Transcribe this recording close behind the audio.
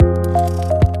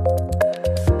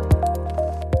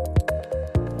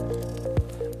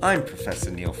I'm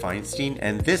Professor Neil Feinstein,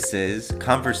 and this is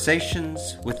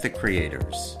Conversations with the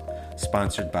Creators,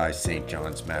 sponsored by St.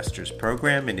 John's Master's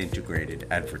Program in Integrated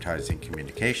Advertising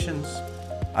Communications.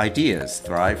 Ideas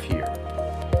thrive here.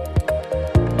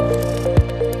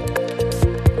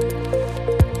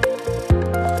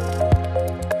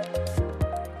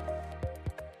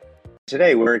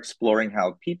 Today, we're exploring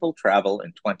how people travel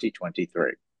in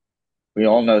 2023. We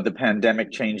all know the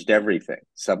pandemic changed everything.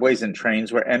 Subways and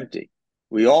trains were empty.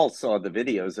 We all saw the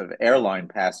videos of airline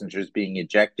passengers being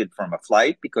ejected from a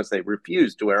flight because they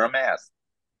refused to wear a mask.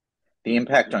 The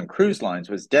impact on cruise lines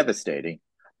was devastating,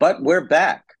 but we're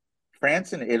back.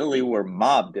 France and Italy were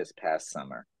mobbed this past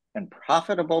summer, and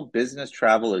profitable business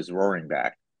travel is roaring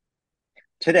back.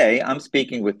 Today, I'm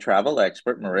speaking with travel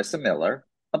expert Maryssa Miller,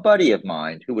 a buddy of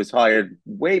mine who was hired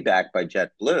way back by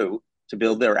JetBlue to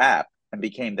build their app and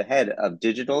became the head of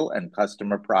digital and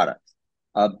customer products.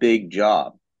 A big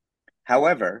job.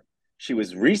 However, she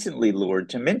was recently lured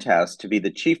to Mint House to be the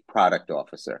chief product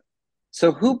officer.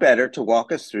 So who better to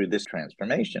walk us through this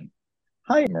transformation?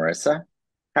 Hi, Maryssa.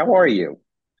 How are you?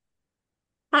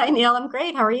 Hi, Neil. I'm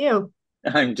great. How are you?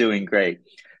 I'm doing great.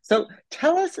 So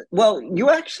tell us, well, you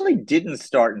actually didn't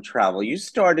start in travel. You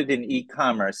started in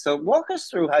e-commerce. So walk us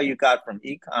through how you got from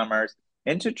e-commerce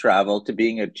into travel to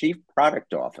being a chief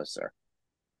product officer.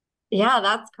 Yeah,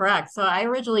 that's correct. So I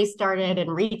originally started in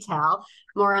retail,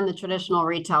 more on the traditional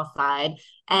retail side.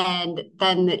 And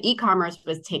then the e-commerce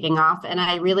was taking off, and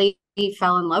I really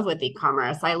fell in love with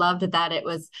e-commerce. I loved that it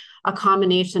was a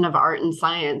combination of art and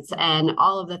science and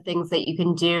all of the things that you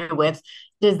can do with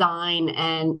design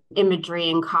and imagery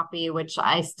and copy, which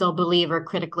I still believe are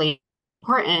critically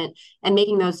important, and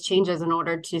making those changes in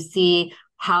order to see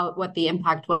what the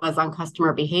impact was on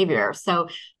customer behavior. So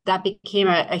that became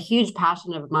a huge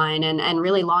passion of mine, and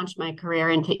really launched my career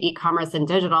into e-commerce and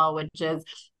digital, which is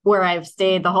where I've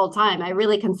stayed the whole time. I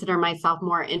really consider myself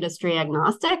more industry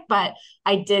agnostic, but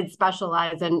I did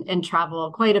specialize in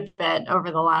travel quite a bit over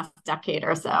the last decade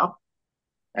or so.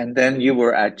 And then you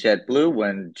were at JetBlue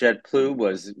when JetBlue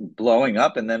was blowing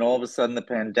up, and then all of a sudden the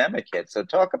pandemic hit. So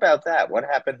talk about that. What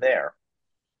happened there?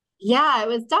 Yeah, it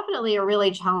was definitely a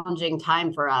really challenging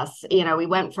time for us. We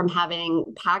went from having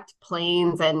packed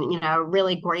planes and,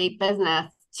 really great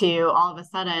business to all of a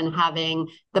sudden having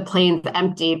the planes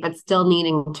empty, but still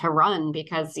needing to run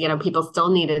because, people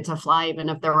still needed to fly, even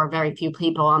if there were very few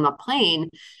people on the plane.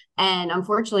 And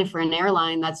unfortunately for an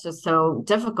airline, that's just so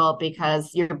difficult because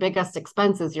your biggest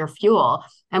expense is your fuel.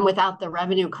 And without the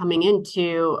revenue coming in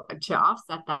to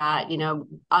offset that,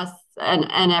 us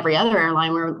and every other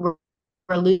airline, we're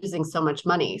losing so much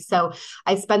money. So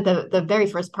I spent the very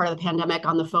first part of the pandemic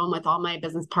on the phone with all my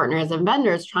business partners and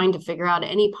vendors trying to figure out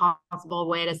any possible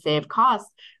way to save costs,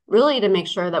 really to make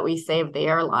sure that we save the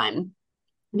airline,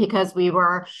 because we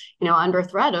were, under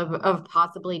threat of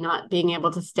possibly not being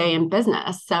able to stay in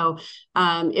business. So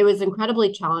it was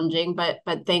incredibly challenging, but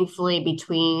thankfully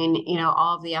between,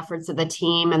 all of the efforts of the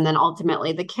team and then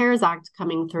ultimately the CARES Act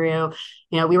coming through,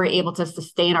 we were able to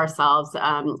sustain ourselves,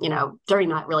 during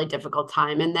that really difficult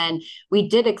time. And then we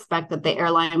did expect that the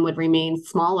airline would remain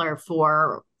smaller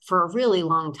for a really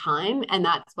long time. And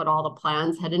that's what all the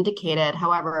plans had indicated.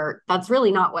 However, that's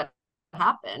really not what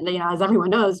happened. As everyone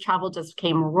knows, travel just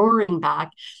came roaring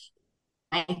back.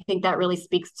 I think that really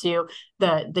speaks to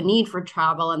the need for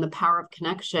travel and the power of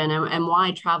connection, and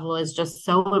why travel is just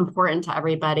so important to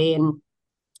everybody. And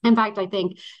in fact, I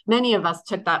think many of us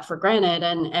took that for granted,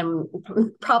 and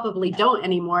probably don't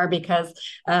anymore, because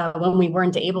when we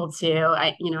weren't able to,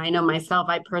 I know myself,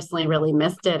 I personally really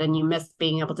missed it, and you missed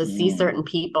being able to see Mm, certain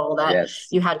people that yes.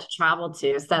 you had to travel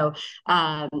to. So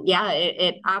yeah,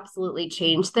 it absolutely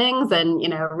changed things, and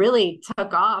really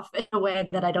took off in a way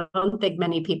that I don't think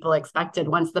many people expected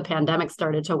once the pandemic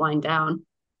started to wind down.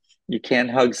 You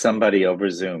can't hug somebody over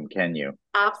Zoom, can you?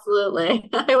 Absolutely.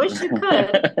 I wish you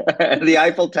could. The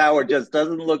Eiffel Tower just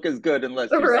doesn't look as good unless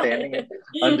you're standing Right.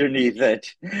 underneath it.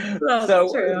 That's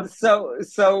So, true.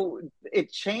 so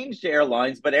it changed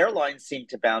airlines, but airlines seem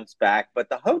to bounce back. But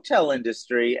the hotel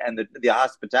industry and the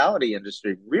hospitality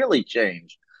industry really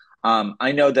changed.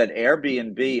 I know that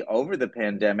Airbnb over the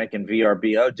pandemic and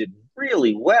VRBO did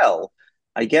really well.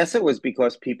 I guess it was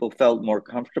because people felt more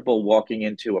comfortable walking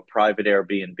into a private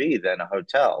Airbnb than a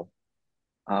hotel.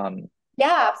 Um,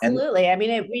 Yeah, and absolutely. I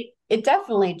mean, it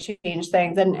definitely changed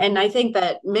things, and I think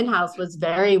that Minhouse was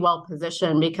very well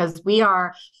positioned because we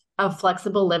are a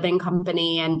flexible living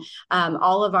company, and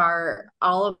all of our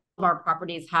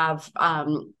properties have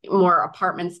more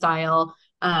apartment style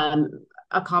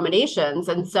accommodations,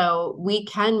 and so we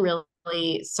can really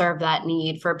serve that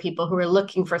need for people who are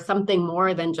looking for something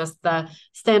more than just the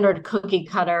standard cookie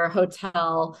cutter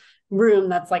hotel room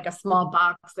that's like a small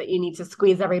box that you need to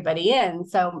squeeze everybody in.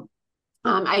 So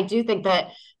I do think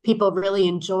that people really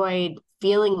enjoyed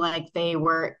feeling like they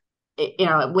were,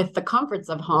 with the comforts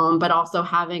of home, but also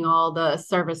having all the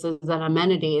services and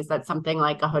amenities that something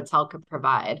like a hotel could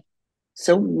provide.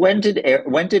 So when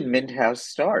did Mint House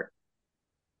start?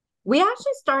 We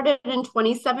actually started in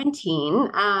 2017.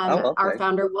 Oh, Our okay.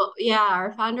 founder,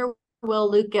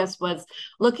 Will Lucas, was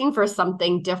looking for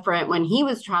something different when he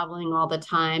was traveling all the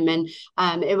time, and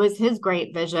it was his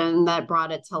great vision that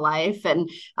brought it to life. And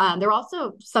there were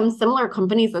also some similar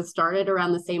companies that started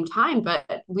around the same time,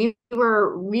 but we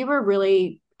were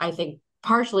really, I think,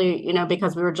 partially,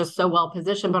 because we were just so well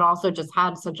positioned, but also just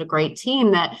had such a great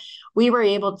team that we were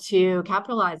able to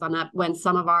capitalize on that when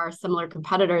some of our similar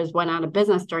competitors went out of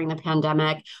business during the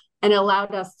pandemic, and it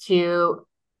allowed us to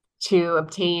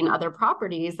obtain other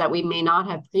properties that we may not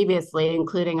have previously,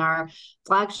 including our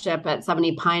flagship at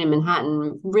 70 Pine in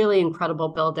Manhattan. Really incredible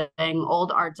building,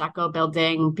 old Art Deco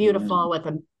building, beautiful, Mm.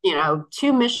 with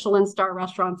two Michelin star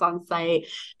restaurants on site.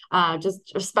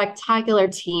 Just a spectacular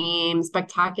team,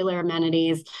 spectacular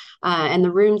amenities, and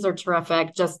the rooms are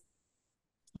terrific. Just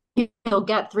you'll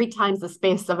get 3 times the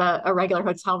space of a regular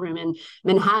hotel room in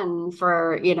Manhattan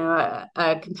for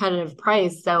a competitive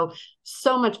price.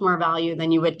 So much more value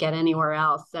than you would get anywhere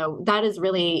else. So that is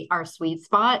really our sweet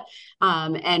spot.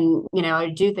 And I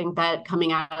do think that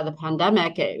coming out of the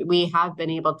pandemic, we have been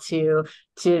able to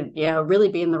really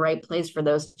be in the right place for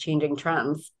those changing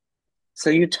trends. So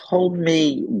you told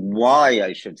me why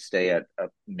I should stay at a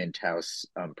Mint House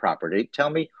property. Tell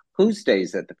me who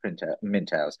stays at the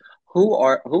Mint House.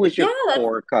 Who is your Yeah, that's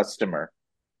core customer?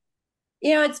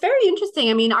 It's very interesting.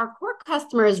 I mean, our core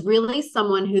customer is really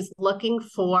someone who's looking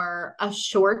for a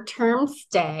short-term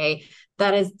stay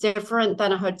that is different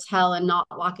than a hotel and not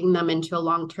locking them into a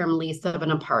long-term lease of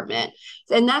an apartment.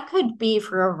 And that could be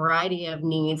for a variety of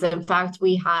needs. In fact,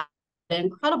 we had an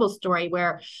incredible story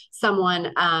where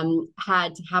someone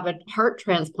had to have a heart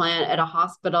transplant at a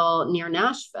hospital near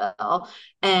Nashville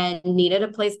and needed a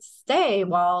place to stay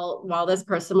while this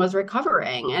person was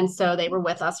recovering. And so they were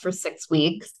with us for 6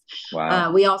 weeks.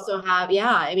 Wow. We also have,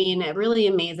 yeah, I mean, really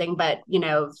amazing, but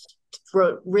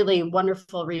wrote really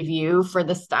wonderful review for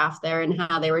the staff there and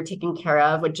how they were taken care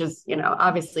of, which is,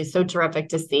 obviously so terrific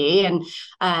to see. And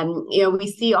we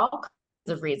see all kinds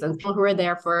of reasons. People who are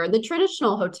there for the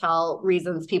traditional hotel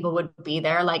reasons people would be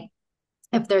there, like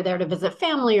if they're there to visit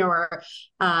family or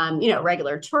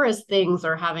regular tourist things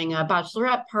or having a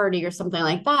bachelorette party or something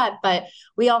like that. But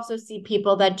we also see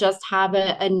people that just have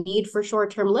a need for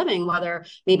short-term living, whether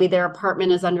maybe their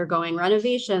apartment is undergoing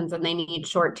renovations and they need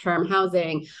short-term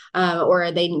housing,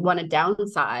 or they want to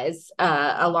downsize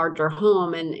a larger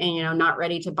home and not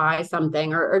ready to buy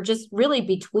something, or just really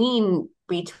between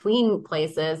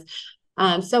places.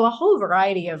 So a whole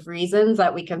variety of reasons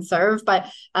that we can serve,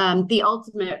 but the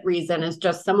ultimate reason is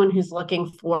just someone who's looking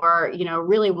for,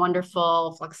 really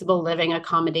wonderful, flexible living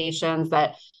accommodations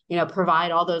that,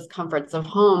 provide all those comforts of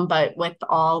home, but with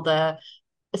all the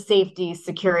safety,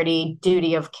 security,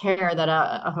 duty of care that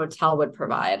a hotel would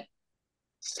provide.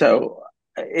 So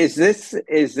is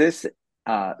this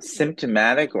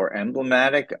symptomatic or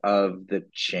emblematic of the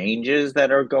changes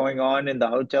that are going on in the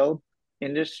hotel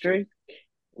industry?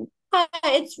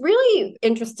 It's really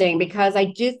interesting because I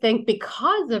do think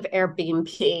because of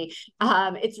Airbnb,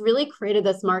 it's really created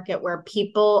this market where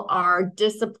people are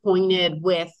disappointed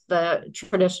with the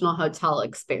traditional hotel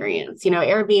experience.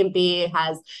 Airbnb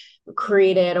has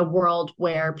created a world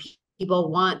where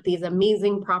people want these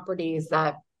amazing properties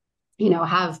that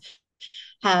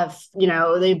have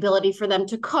the ability for them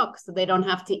to cook so they don't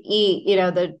have to eat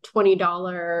the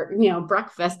 $20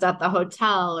 breakfast at the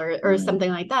hotel or Mm.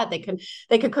 something like that. They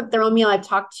could cook their own meal. I've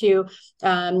talked to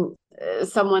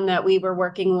someone that we were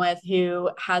working with who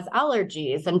has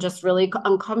allergies and just really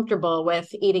uncomfortable with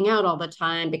eating out all the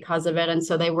time because of it, and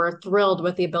so they were thrilled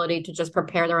with the ability to just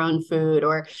prepare their own food.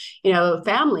 Or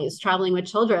families traveling with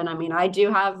children. I mean, I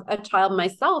do have a child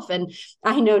myself, and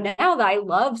I know now that I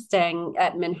love staying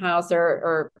at Mint House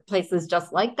or places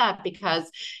just like that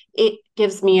because it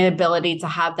gives me an ability to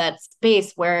have that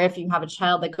space where if you have a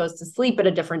child that goes to sleep at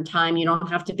a different time, you don't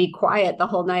have to be quiet the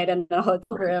whole night in the hotel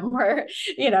room where,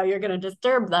 you're going to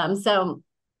disturb them. So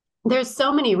there's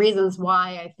so many reasons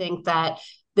why I think that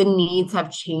the needs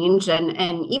have changed,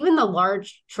 and even the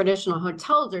large traditional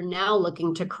hotels are now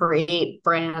looking to create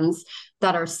brands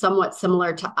that are somewhat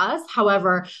similar to us.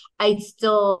 However, I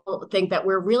still think that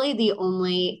we're really the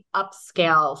only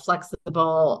upscale,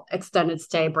 flexible, extended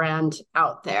stay brand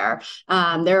out there.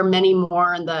 There are many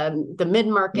more in the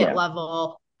mid-market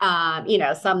level,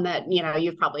 some that,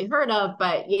 you've probably heard of,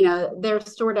 but, they're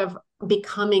sort of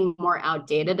becoming more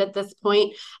outdated at this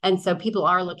point. And so people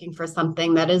are looking for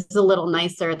something that is a little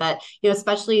nicer, that,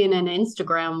 especially in an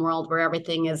Instagram world where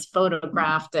everything is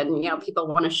photographed and, people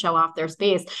want to show off their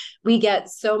space. We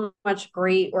get so much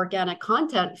great organic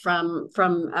content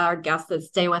from our guests that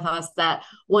stay with us that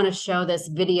want to show this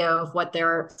video of what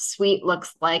their suite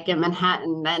looks like in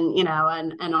Manhattan,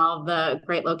 and, and all the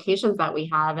great locations that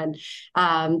we have.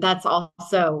 And that's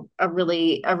also a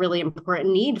really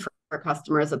important need for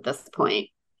customers at this point.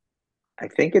 I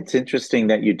think it's interesting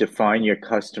that you define your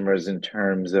customers in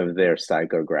terms of their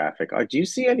psychographic. Do you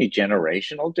see any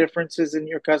generational differences in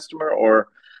your customer, or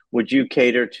would you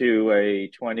cater to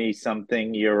a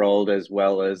 20-something-year-old as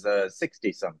well as a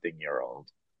 60-something-year-old?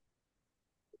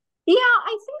 Yeah,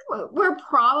 I think we're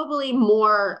probably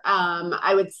more,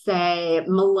 I would say,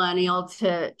 millennial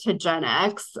to Gen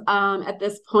X at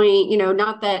this point.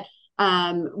 Not that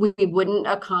we wouldn't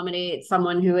accommodate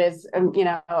someone who is,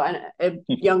 a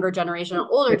younger generation,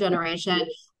 older generation.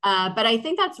 But I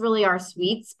think that's really our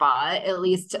sweet spot, at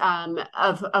least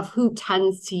of who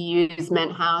tends to use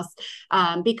Mint House,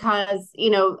 because,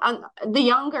 the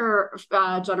younger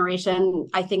generation,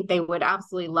 I think they would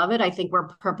absolutely love it. I think we're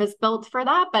purpose built for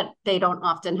that, but they don't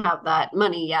often have that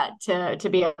money yet to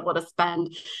be able to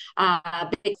spend.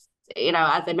 Because,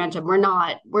 as I mentioned, we're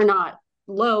not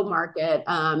low market.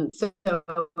 So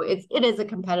it is a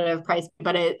competitive price,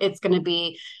 but it's going to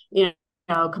be,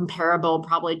 comparable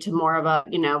probably to more of a,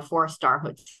 4-star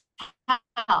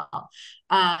hotel.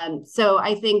 So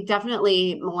I think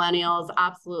definitely millennials,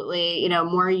 absolutely,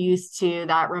 more used to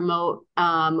that remote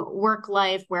work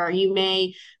life where you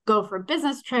may go for a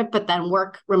business trip, but then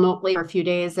work remotely for a few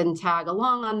days and tag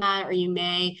along on that, or you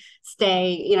may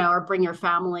stay, or bring your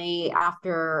family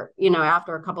after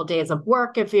a couple of days of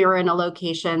work if you're in a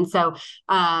location. So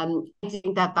I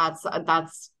think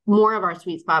that's more of our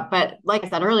sweet spot. But like I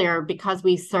said earlier, because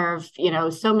we serve,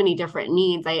 so many different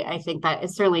needs, I think that it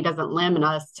certainly doesn't limit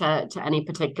us to any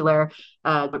particular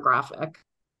demographic.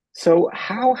 So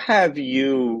how have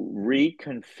you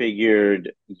reconfigured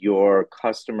your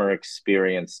customer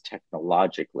experience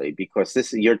technologically?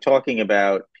 Because you're talking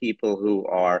about people who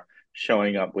are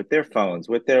showing up with their phones,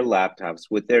 with their laptops,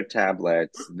 with their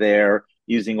tablets. They're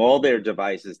using all their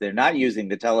devices. They're not using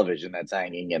the television that's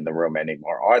hanging in the room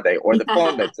anymore, are they? Or the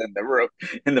phone that's in the room,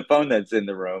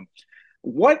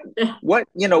 What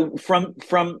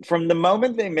from the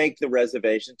moment they make the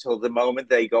reservation till the moment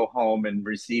they go home and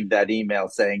receive that email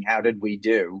saying, "How did we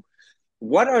do?"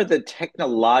 What are the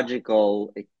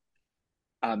technological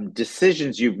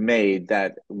decisions you've made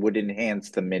that would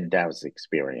enhance the Mint House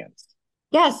experience?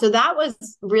 Yeah, so that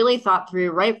was really thought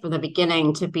through right from the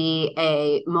beginning to be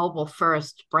a mobile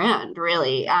first brand,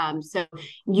 really. So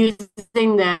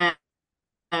using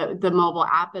the mobile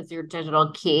app as your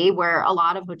digital key, where a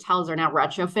lot of hotels are now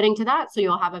retrofitting to that. So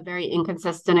you'll have a very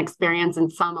inconsistent experience,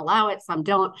 and some allow it, some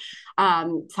don't.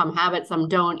 Some have it, some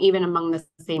don't, even among the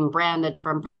same brand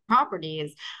from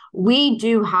properties. We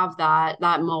do have that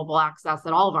mobile access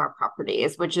at all of our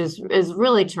properties, which is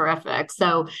really terrific.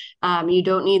 So you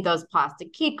don't need those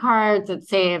plastic key cards. It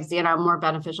saves, more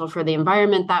beneficial for the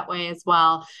environment that way as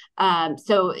well.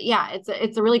 So yeah,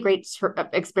 it's a really great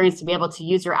experience to be able to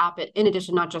use your app in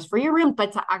addition, not just for your room,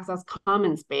 but to access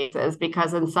common spaces,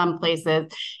 because in some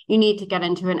places you need to get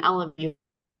into an elevator,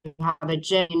 you have a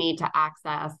gym you need to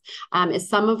access.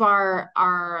 Some of our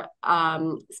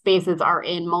spaces are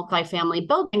in multifamily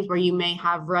buildings where you may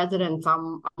have residents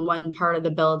on one part of the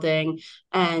building,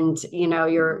 and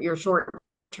your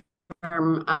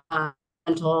short-term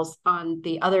rentals on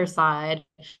the other side.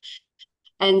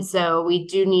 And so we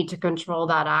do need to control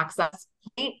that access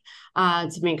point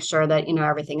to make sure that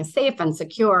everything is safe and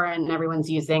secure and everyone's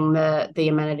using the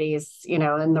amenities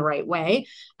in the right way.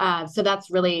 So that's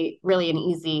really an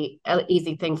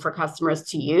easy thing for customers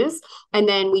to use. And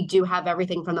then we do have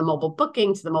everything from the mobile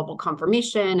booking to the mobile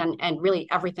confirmation, and really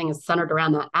everything is centered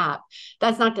around that app.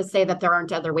 That's not to say that there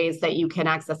aren't other ways that you can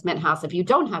access Mint House if you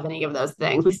don't have any of those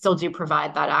things. We still do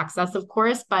provide that access, of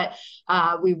course, but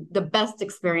the best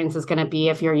experience is going to be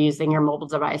if you're using your mobile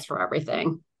device for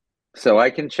everything. So I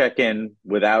can check in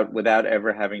without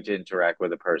ever having to interact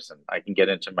with a person. I can get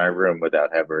into my room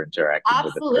without ever interacting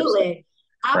with a person, Absolutely.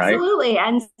 right? Absolutely.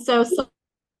 And so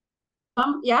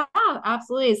Yeah,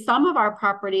 absolutely. Some of our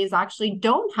properties actually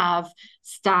don't have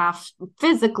staff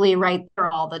physically right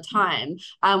there all the time.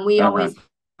 We Uh-huh. always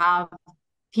have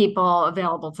people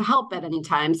available to help at any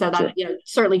time, so that Sure.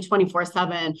 certainly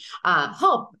 24/7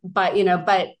 help. But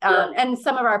and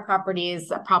some of our properties,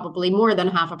 probably more than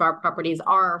half of our properties,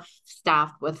 are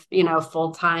staffed with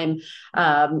full-time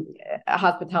um,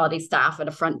 hospitality staff at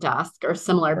a front desk or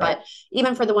similar. Right. But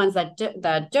even for the ones that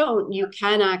don't, you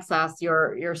can access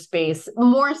your space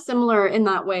more similar in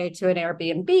that way to an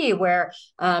Airbnb, where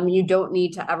you don't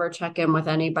need to ever check in with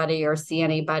anybody or see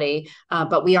anybody,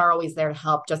 but we are always there to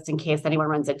help just in case anyone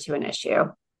runs into an issue.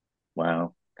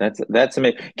 Wow. That's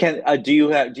amazing. Can do you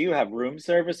have room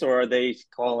service, or are they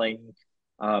calling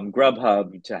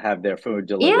Grubhub to have their food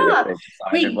delivered if Yeah, they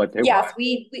decide on we what they yes,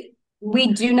 want?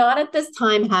 we do not at this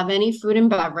time have any food and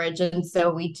beverage, and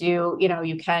so we do,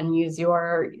 you can use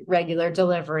your regular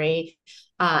delivery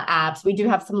apps. We do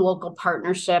have some local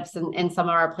partnerships in some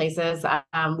of our places,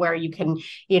 where you can,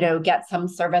 get some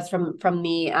service from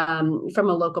a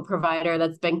local provider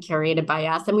that's been curated by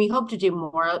us, and we hope to do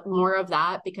more of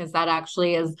that, because that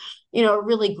actually is, a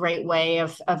really great way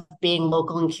of being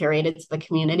local and curated to the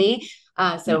community.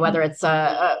 So Hmm. whether it's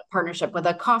a partnership with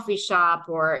a coffee shop,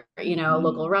 or, a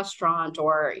local Mm. restaurant,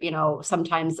 or,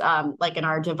 sometimes, like in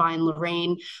our Divine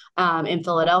Lorraine in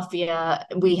Philadelphia,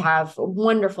 we have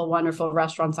wonderful, wonderful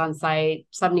restaurants on site.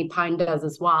 70 Pine does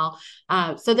as well.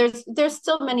 So there's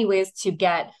still many ways to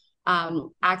get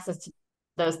access to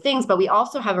those things, but we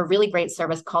also have a really great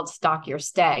service called Stock Your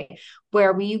Stay,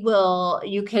 where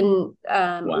you can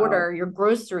Wow. order your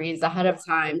groceries ahead of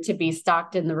time to be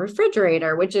stocked in the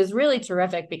refrigerator, which is really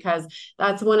terrific, because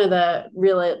that's one of the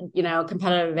really,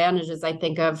 competitive advantages, I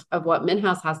think, of what Mint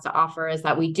House has to offer, is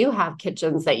that we do have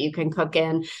kitchens that you can cook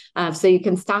in. So you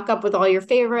can stock up with all your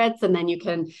favorites, and then you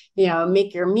can,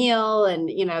 make your meal, and,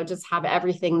 just have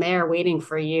everything there waiting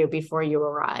for you before you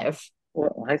arrive.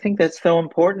 Well, I think that's so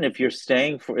important if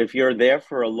you're there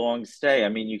for a long stay. I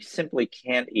mean, you simply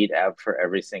can't eat out for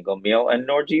every single meal, and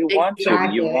nor do you want to.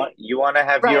 You want Exactly. you want to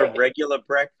have your Right. regular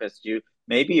breakfast.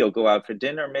 Maybe you'll go out for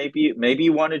dinner, maybe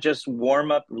you want to just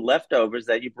warm up leftovers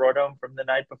that you brought home from the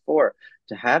night before.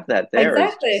 To have that there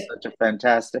is just Exactly. such a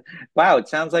fantastic. Wow, it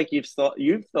sounds like you've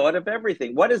thought of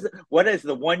everything. What is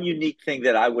the one unique thing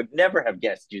that I would never have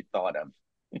guessed you thought of?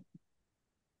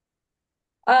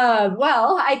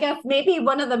 Well, I guess maybe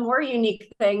one of the more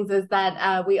unique things is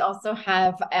that we also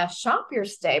have a shop your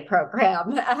stay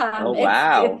program. Oh,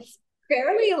 wow. It's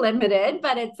fairly limited,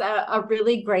 but it's a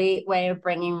really great way of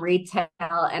bringing retail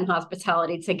and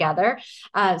hospitality together.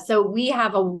 So we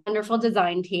have a wonderful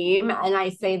design team, and I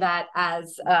say that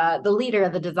as the leader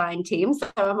of the design team. So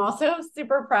I'm also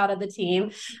super proud of the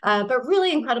team, but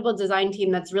really incredible design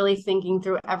team that's really thinking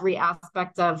through every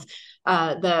aspect of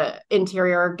the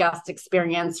interior guest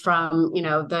experience, from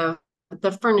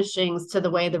the furnishings to the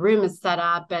way the room is set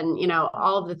up, and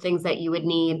all of the things that you would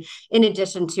need, in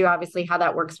addition to obviously how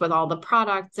that works with all the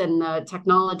products and the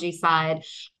technology side.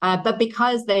 But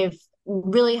because they've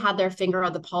really had their finger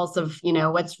on the pulse of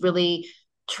what's really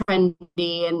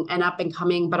trendy and up and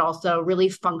coming, but also really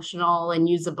functional and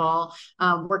usable,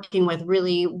 working with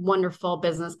really wonderful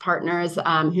business partners,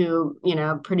 who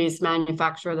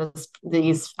manufacture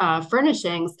these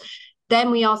furnishings. Then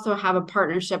we also have a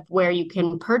partnership where you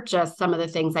can purchase some of the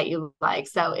things that you like.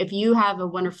 So if you have a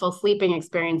wonderful sleeping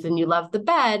experience and you love the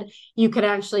bed, you can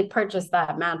actually purchase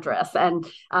that mattress. And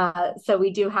so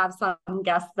we do have some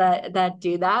guests that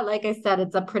do that. Like I said,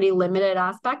 it's a pretty limited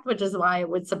aspect, which is why it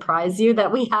would surprise you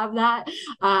that we have that.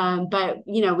 But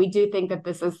we do think that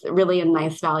this is really a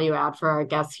nice value add for our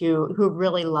guests who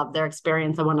really love their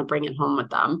experience and want to bring it home with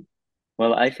them.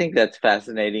 Well, I think that's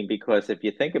fascinating because if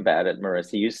you think about it,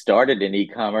 Marissa, you started in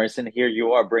e-commerce, and here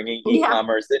you are bringing Yeah,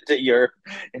 e-commerce into your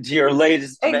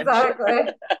latest venture.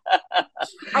 exactly.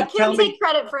 I Tell can't me, take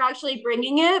credit for actually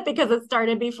bringing it, because it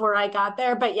started before I got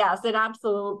there. But yes, an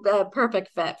absolute perfect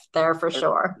fit there for uh,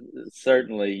 sure.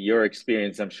 certainly your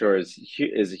experience, I'm sure,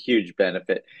 is a huge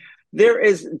benefit. There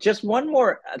is just one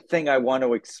more thing I want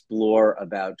to explore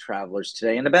about travelers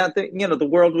today, and about the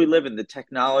world we live in, the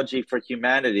technology for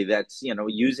humanity. That's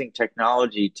using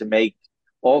technology to make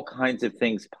all kinds of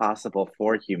things possible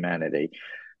for humanity.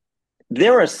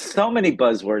 There are so many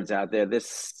buzzwords out there.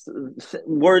 This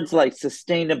words like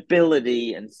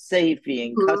sustainability and safety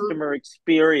and Mhm. customer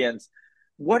experience.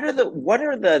 What are the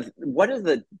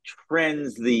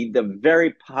trends, the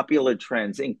very popular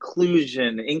trends,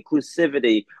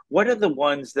 inclusivity? What are the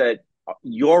ones that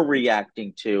you're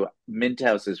reacting to, Mint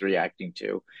House is reacting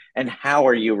to, and how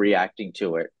are you reacting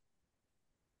to it?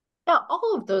 Yeah,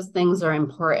 all of those things are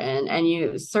important. And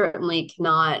you certainly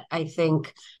cannot, I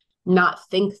think, not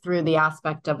think through the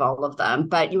aspect of all of them,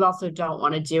 but you also don't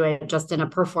want to do it just in a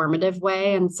performative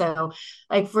way. And so,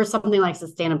 like for something like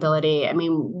sustainability, I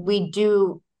mean, we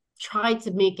do try to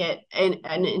make it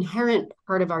an inherent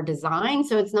part of our design.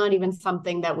 So it's not even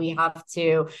something that we have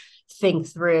to think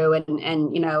through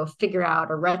and figure out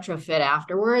or retrofit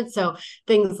afterwards. So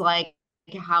things like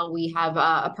how we have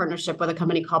a partnership with a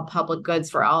company called Public Goods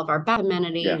for all of our bath Yeah.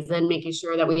 amenities and making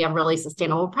sure that we have really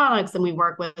sustainable products, and we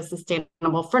work with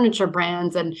sustainable furniture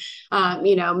brands and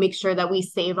make sure that we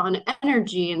save on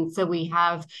energy, and so we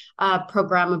have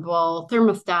programmable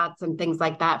thermostats and things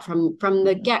like that from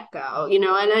the get-go,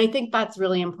 and I think that's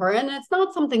really important. And it's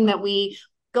not something that we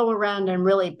go around and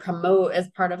really promote as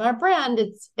part of our brand.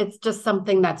 It's just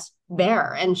something that's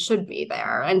there and should be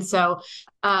there. And so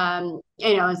and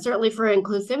certainly for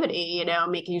inclusivity,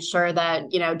 making sure that,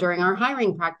 during our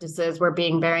hiring practices, we're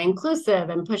being very inclusive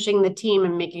and pushing the team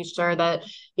and making sure that,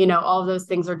 all of those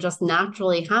things are just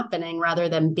naturally happening rather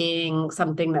than being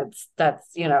something that's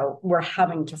we're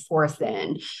having to force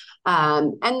in.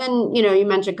 And then, you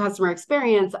mentioned customer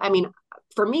experience. I mean,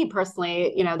 for me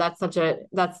personally, that's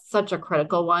such a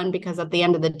critical one, because at the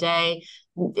end of the day,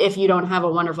 if you don't have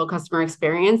a wonderful customer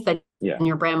experience, then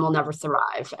your brand will never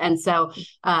survive. And so,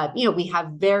 we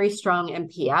have very strong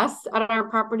NPS at our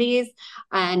properties,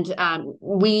 and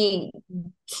we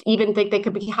even think they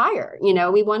could be higher.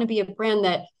 We want to be a brand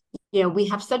that, we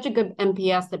have such a good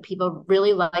NPS that people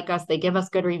really like us. They give us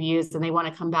good reviews and they want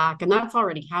to come back. And that's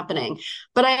already happening.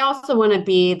 But I also want to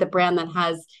be the brand that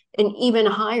has an even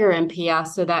higher NPS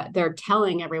so that they're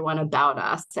telling everyone about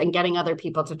us and getting other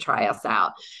people to try us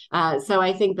out. So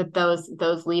I think that those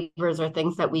levers are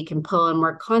things that we can pull and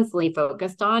we're constantly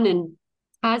focused on. And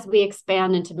as we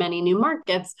expand into many new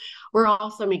markets, we're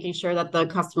also making sure that the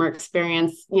customer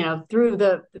experience,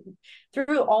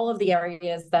 through all of the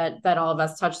areas that all of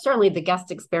us touch. Certainly the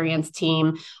guest experience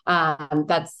team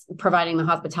that's providing the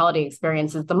hospitality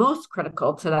experience is the most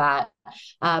critical to that.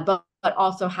 But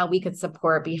also how we could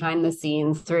support behind the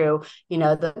scenes through,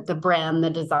 the brand, the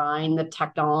design, the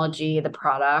technology, the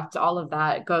product, all of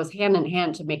that goes hand in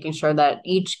hand to making sure that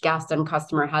each guest and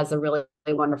customer has a really,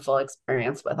 really wonderful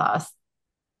experience with us.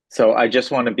 So I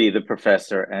just want to be the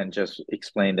professor and just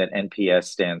explain that NPS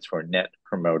stands for Net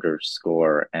Promoter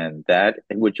Score. And that,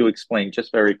 would you explain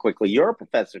just very quickly? You're a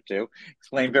professor too.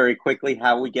 Explain very quickly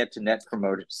how we get to Net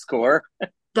Promoter Score.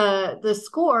 The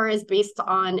score is based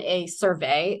on a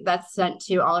survey that's sent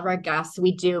to all of our guests.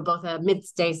 We do both a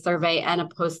mid-stay survey and a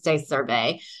post-stay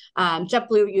survey.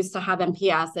 JetBlue used to have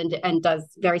NPS and does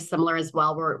very similar as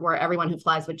well, where everyone who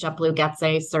flies with JetBlue gets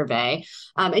a survey.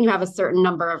 And you have a certain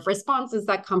number of responses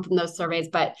that come from those surveys.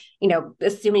 But,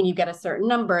 assuming you get a certain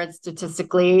number, it's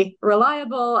statistically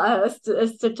reliable,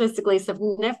 statistically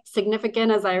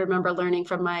significant, as I remember learning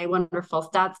from my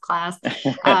wonderful stats class.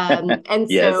 And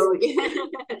Yes. so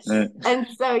and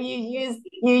so you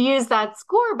use that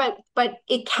score, but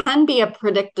it can be a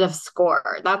predictive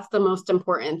score. That's the most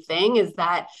important thing, is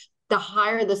that the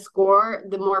higher the score,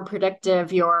 the more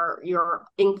predictive your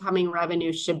incoming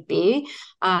revenue should be.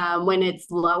 When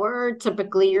it's lower,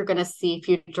 typically you're going to see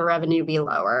future revenue be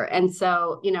lower. And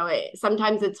so,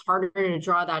 sometimes it's harder to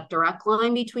draw that direct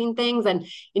line between things. And,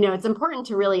 it's important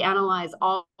to really analyze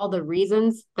all the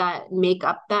reasons that make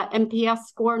up that NPS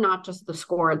score, not just the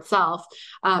score itself,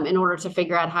 in order to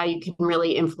figure out how you can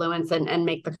really influence and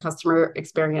make the customer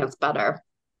experience better.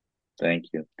 Thank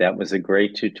you. That was a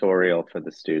great tutorial for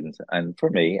the students and for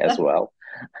me as well.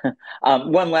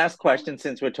 One last question,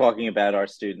 since we're talking about our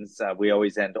students. We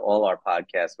always end all our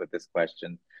podcasts with this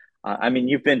question.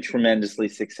 You've been tremendously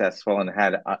successful and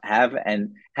have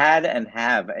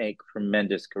a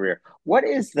tremendous career. What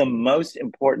is the most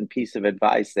important piece of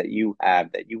advice that you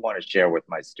have that you want to share with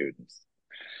my students?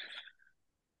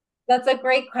 That's a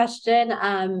great question.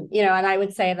 And I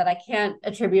would say that I can't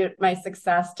attribute my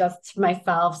success just to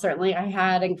myself. Certainly, I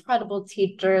had incredible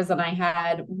teachers and I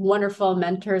had wonderful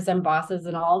mentors and bosses,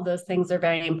 and all of those things are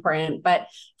very important. But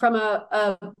from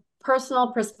a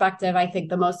personal perspective, I think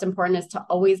the most important is to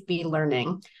always be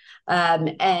learning.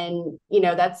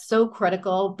 That's so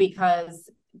critical because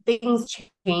things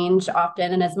change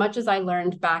often. And as much as I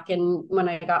learned back when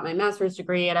I got my master's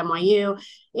degree at NYU,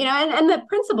 and the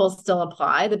principles still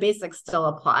apply, the basics still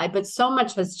apply, but so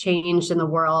much has changed in the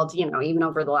world, even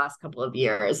over the last couple of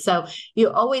years. So you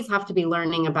always have to be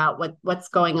learning about what's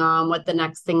going on, what the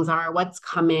next things are, what's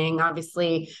coming.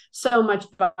 Obviously, so much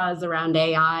buzz around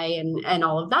AI and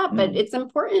all of that, but it's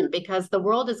important because the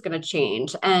world is going to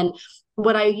change. And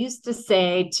what I used to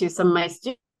say to some of my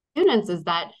students is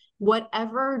that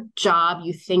whatever job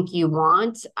you think you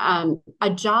want, a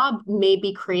job may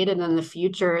be created in the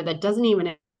future that doesn't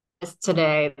even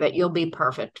today that you'll be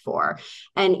perfect for.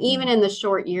 And even in the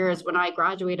short years when I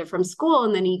graduated from school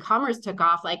and then e-commerce took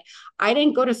off, like I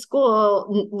didn't go to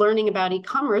school learning about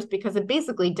e-commerce because it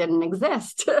basically didn't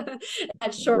exist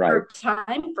at short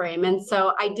time frame. And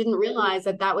so I didn't realize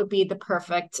that that would be the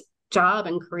perfect job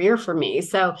and career for me.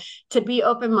 So to be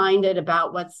open-minded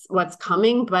about what's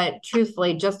coming, but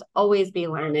truthfully, just always be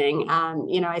learning.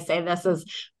 I say this as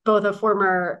both a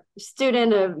former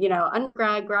student of,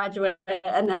 undergrad, graduate,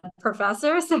 and a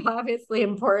professor. So obviously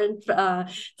important to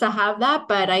have that.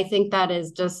 But I think that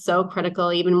is just so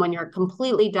critical, even when you're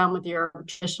completely done with your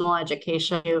traditional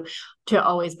education, to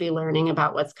always be learning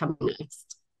about what's coming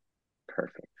next.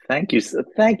 Perfect. Thank you.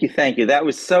 Thank you. Thank you. That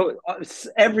was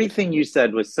everything you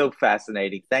said was so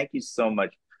fascinating. Thank you so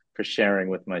much for sharing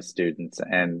with my students,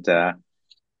 and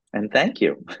thank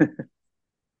you.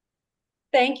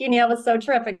 Thank you, Neil. It was so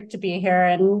terrific to be here,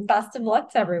 and best of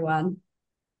luck to everyone.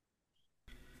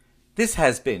 This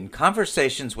has been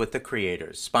Conversations with the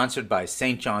Creators, sponsored by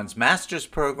St. John's Master's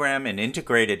Program in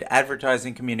Integrated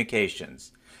Advertising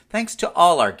Communications. Thanks to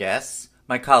all our guests,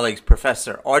 my colleagues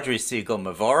Professor Audrey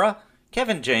Siegel-Mavora,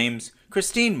 Kevin James,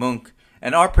 Christine Munk,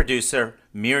 and our producer,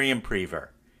 Miriam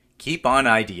Prever. Keep on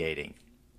ideating.